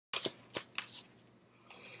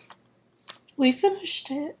We finished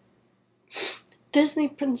it. Disney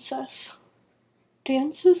Princess.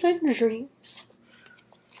 Dances and Dreams.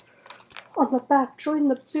 On the back, join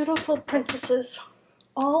the beautiful princesses,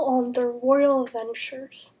 all on their royal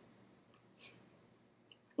adventures.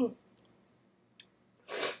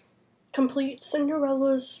 Complete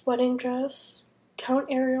Cinderella's wedding dress,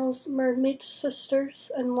 Count Ariel's mermaid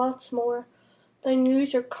sisters, and lots more. Then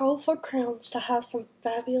use your colorful crayons to have some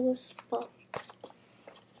fabulous fun.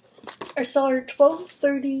 I saw her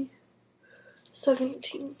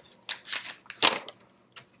 12/30/17.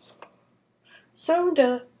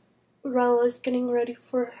 Cinderella is getting ready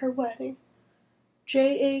for her wedding.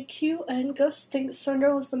 JAQ and Gus think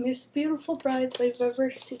Cinderella is the most beautiful bride they've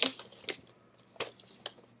ever seen.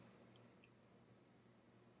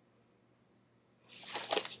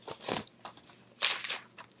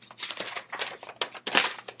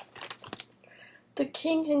 The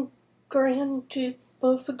King and Grand Duke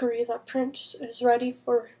both agree that Prince is ready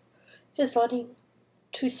for his wedding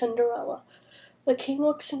to Cinderella. The King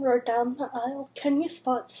looks her down the aisle. Can you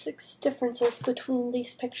spot 6 differences between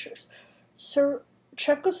these pictures?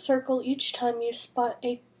 Check a circle each time you spot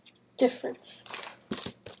a difference.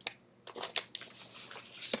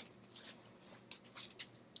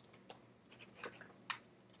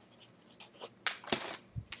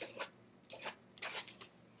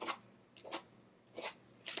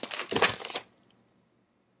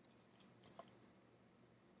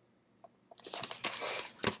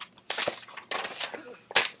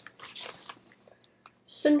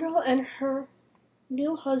 Cinderella and her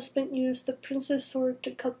new husband used the prince's sword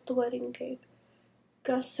to cut the wedding cake.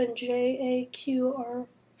 Gus and JAQ are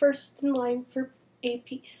first in line for a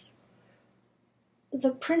piece.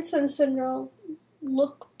 The prince and Cinderella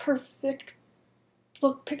look picture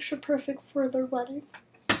perfect for their wedding.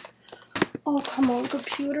 Oh, come on,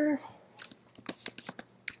 computer.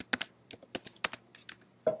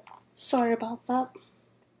 Sorry about that.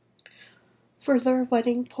 For their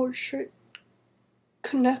wedding portrait,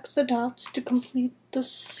 connect the dots to complete the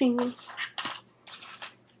scene.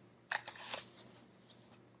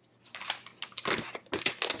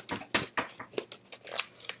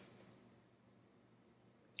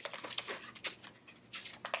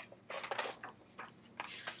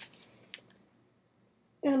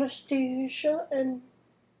 Anastasia and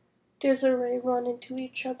Desiree run into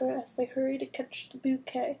each other as they hurry to catch the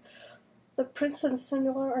bouquet. The prince and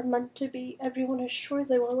Cinderella are meant to be. Everyone is sure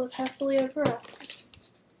they will live happily ever after.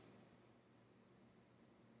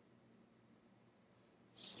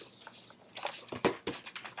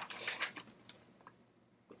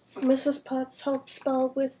 Mrs. Potts helps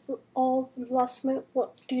Belle with all the last-minute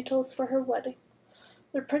details for her wedding.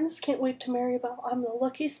 The prince can't wait to marry Belle. I'm the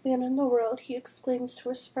luckiest man in the world, he exclaims to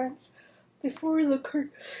his friends. Before the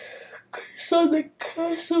curtain on the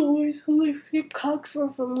castle with Lucy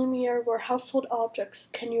Cogsworth and Lumiere were household objects.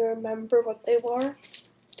 Can you remember what they were?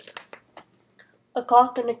 A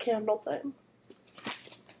clock and a candle thing.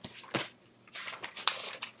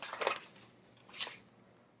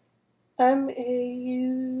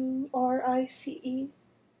 Maurice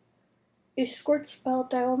escorts Belle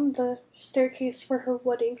down the staircase for her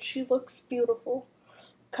wedding. She looks beautiful.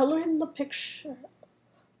 Coloring the picture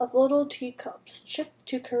of little teacups chipped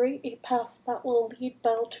to create a path that will lead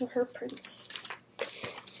Belle to her prince.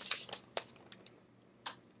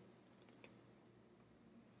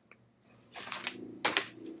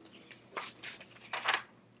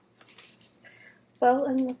 Belle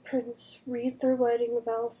and the prince read their wedding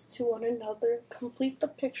vows to one another, complete the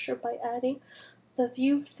picture by adding the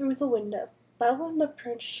view through the window. Belle and the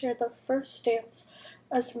prince share the first dance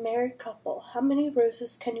as a married couple. How many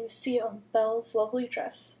roses can you see on Belle's lovely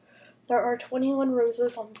dress? There are 21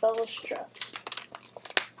 roses on Belle's dress.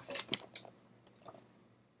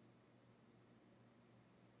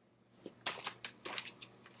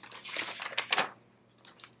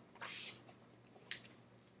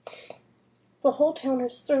 The whole town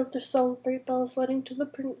is thrilled to celebrate Belle's wedding to the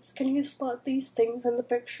prince. Can you spot these things in the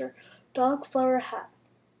picture? Dog, flower, hat.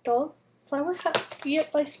 Dog, flower, hat.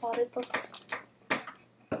 Yep, I spotted them.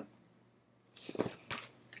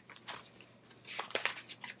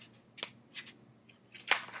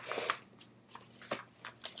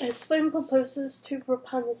 As Flame proposes to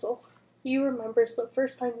Rapunzel, he remembers the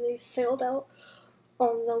first time they sailed out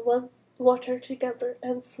on the water together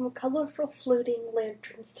and some colorful floating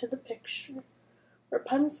lanterns to the picture.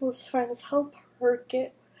 Rapunzel's friends help her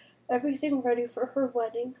get everything ready for her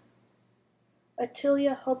wedding.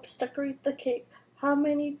 Attilia helps decorate the cake. How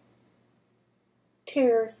many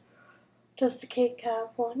tiers does the cake have?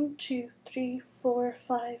 1, 2, 3, 4,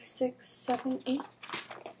 5, 6, 7, 8.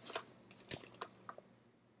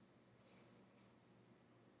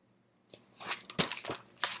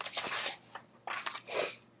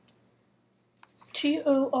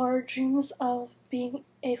 Tor dreams of being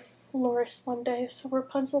a florist one day, so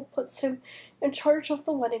Rapunzel puts him in charge of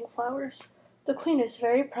the wedding flowers. The queen is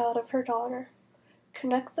very proud of her daughter.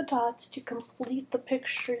 Connect the dots to complete the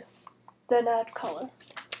picture, then add color.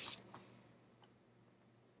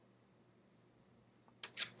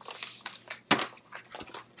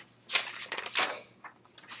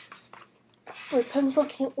 Rapunzel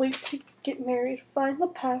can't wait to get married. Find the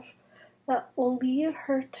path that will lead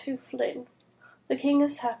her to Flynn. The king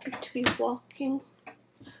is happy to be walking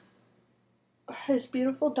his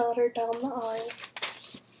beautiful daughter down the aisle.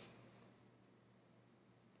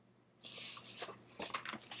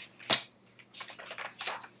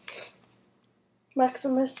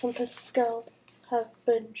 Maximus and Pascal have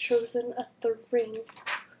been chosen as the ring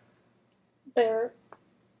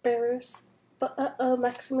bearers. But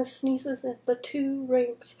Maximus sneezes and the 2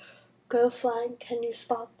 rings go flying. Can you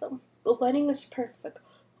spot them? The wedding is perfect.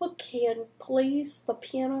 Who can plays the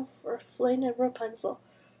piano for Flynn and Rapunzel?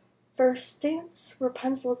 First dance,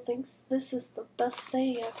 Rapunzel thinks this is the best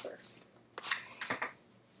day ever.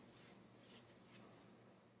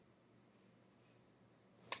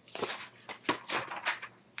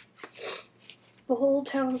 The whole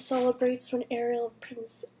town celebrates when Ariel and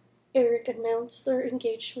Prince Eric announce their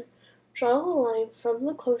engagement. Draw a line from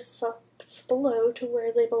the close-ups below to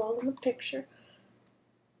where they belong in the picture.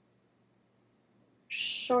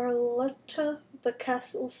 Charlotta, the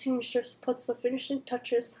castle seamstress, puts the finishing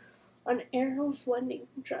touches on Ariel's wedding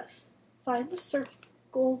dress. Find the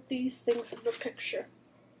circle these things in the picture.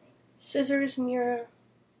 Scissors, mirror,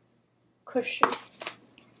 cushion.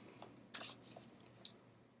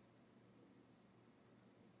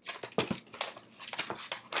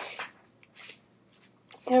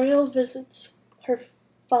 Ariel visits her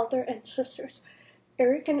father and sisters.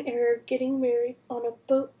 Eric and Eric are getting married on a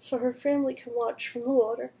boat so her family can watch from the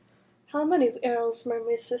water. How many of Ariel's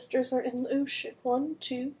mermaid sisters are in the ocean? 1,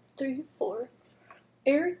 2, 3, 4.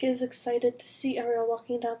 Eric is excited to see Ariel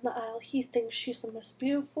walking down the aisle. He thinks she's the most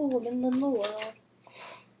beautiful woman in the world.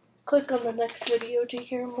 Click on the next video to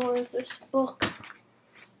hear more of this book.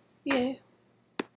 Yay.